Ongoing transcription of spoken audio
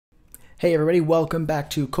Hey everybody, welcome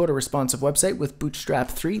back to Code a Responsive Website with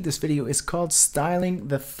Bootstrap 3. This video is called Styling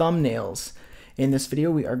the Thumbnails. In this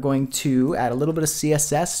video, we are going to add a little bit of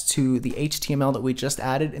CSS to the HTML that we just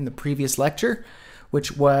added in the previous lecture,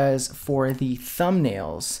 which was for the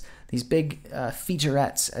thumbnails, these big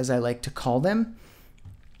featurettes, as I like to call them.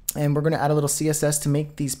 And we're going to add a little CSS to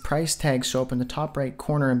make these price tags show up in the top right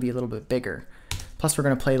corner and be a little bit bigger. Plus, we're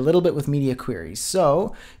going to play a little bit with media queries.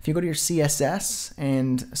 So if you go to your CSS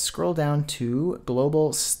and scroll down to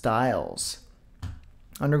Global Styles,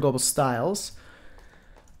 under Global Styles,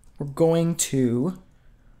 we're going to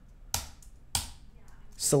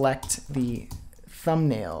select the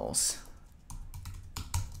thumbnails.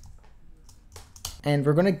 And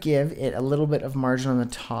we're going to give it a little bit of margin on the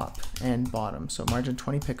top and bottom. So margin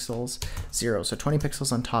 20 pixels, 0. So 20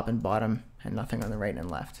 pixels on top and bottom and nothing on the right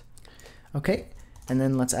and left. Okay. And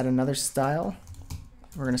then let's add another style.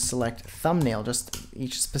 We're going to select thumbnail, just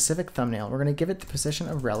each specific thumbnail. We're going to give it the position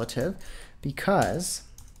of relative because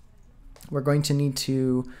we're going to need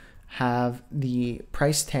to have the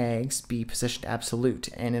price tags be positioned absolute.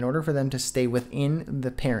 And in order for them to stay within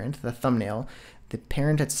the parent, the thumbnail, the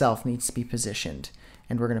parent itself needs to be positioned.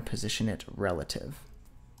 And we're going to position it relative.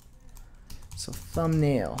 So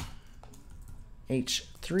thumbnail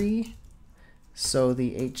H3. So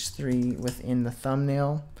the H3 within the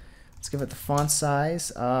thumbnail, let's give it the font size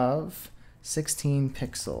of 16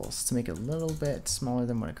 pixels to make it a little bit smaller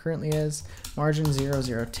than what it currently is. Margin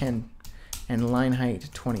 0010 and line height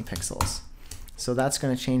 20 pixels. So that's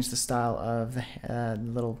going to change the style of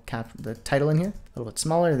the title in here. A little bit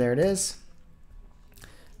smaller, there it is.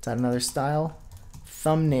 Let's add another style,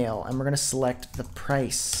 thumbnail, and we're going to select the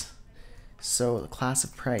price. So the class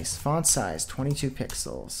of price, font size 22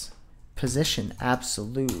 pixels. Position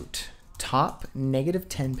absolute, top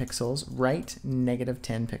 -10 pixels, right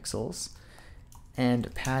 -10 pixels,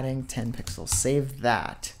 and padding 10 pixels. Save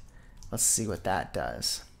that. Let's see what that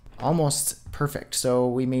does. Almost perfect. So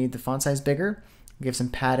we made the font size bigger, give some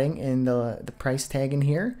padding in the price tag in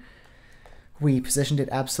here. We positioned it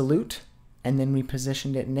absolute, and then we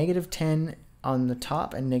positioned it -10 on the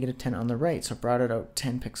top and -10 on the right. So brought it out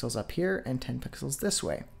 10 pixels up here and 10 pixels this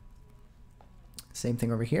way. Same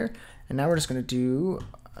thing over here. And now we're just going to do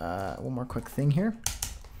one more quick thing here.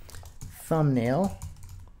 Thumbnail,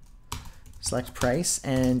 select price,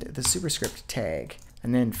 and the superscript tag.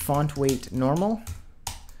 And then font weight normal,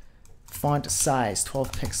 font size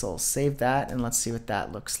 12 pixels. Save that and let's see what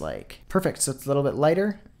that looks like. Perfect. So it's a little bit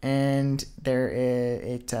lighter, and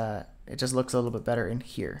it just looks a little bit better in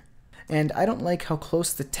here. And I don't like how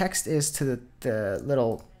close the text is to the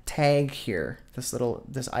little tag here,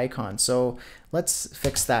 this icon. So let's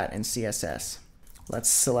fix that in CSS. Let's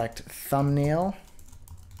select thumbnail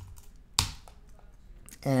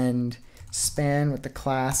and span with the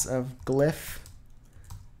class of glyph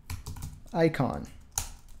icon.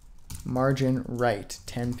 Margin right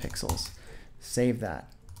 10 pixels. Save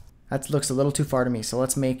that. That looks a little too far to me, so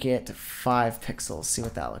let's make it 5 pixels. See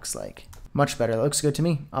what that looks like. Much better. That looks good to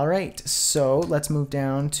me. All right, so let's move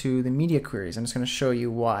down to the media queries. I'm just going to show you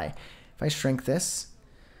why. If I shrink this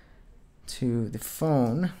to the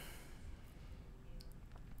phone,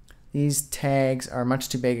 these tags are much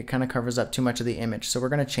too big. It kind of covers up too much of the image. So we're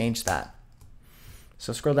going to change that.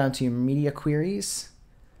 So scroll down to your media queries,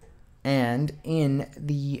 and in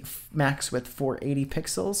the max width 480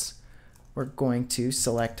 pixels, we're going to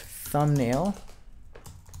select thumbnail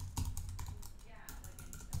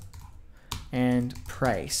and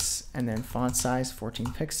price, and then font size 14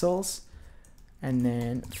 pixels, and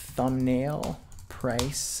then thumbnail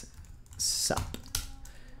price sup,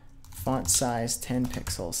 font size 10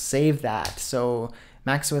 pixels. Save that. So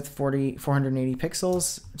max width 480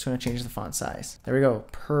 pixels. It's going to change the font size. There we go.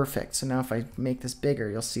 Perfect. So now if I make this bigger,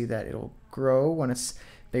 you'll see that it'll grow when it's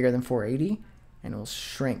bigger than 480, and it will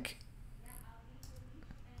shrink.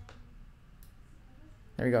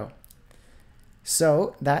 There we go.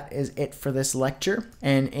 So that is it for this lecture.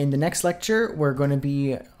 And in the next lecture, we're going to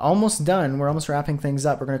be almost done. We're almost wrapping things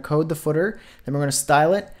up. We're going to code the footer, then we're going to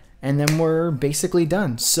style it, and then we're basically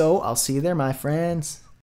done. So I'll see you there, my friends.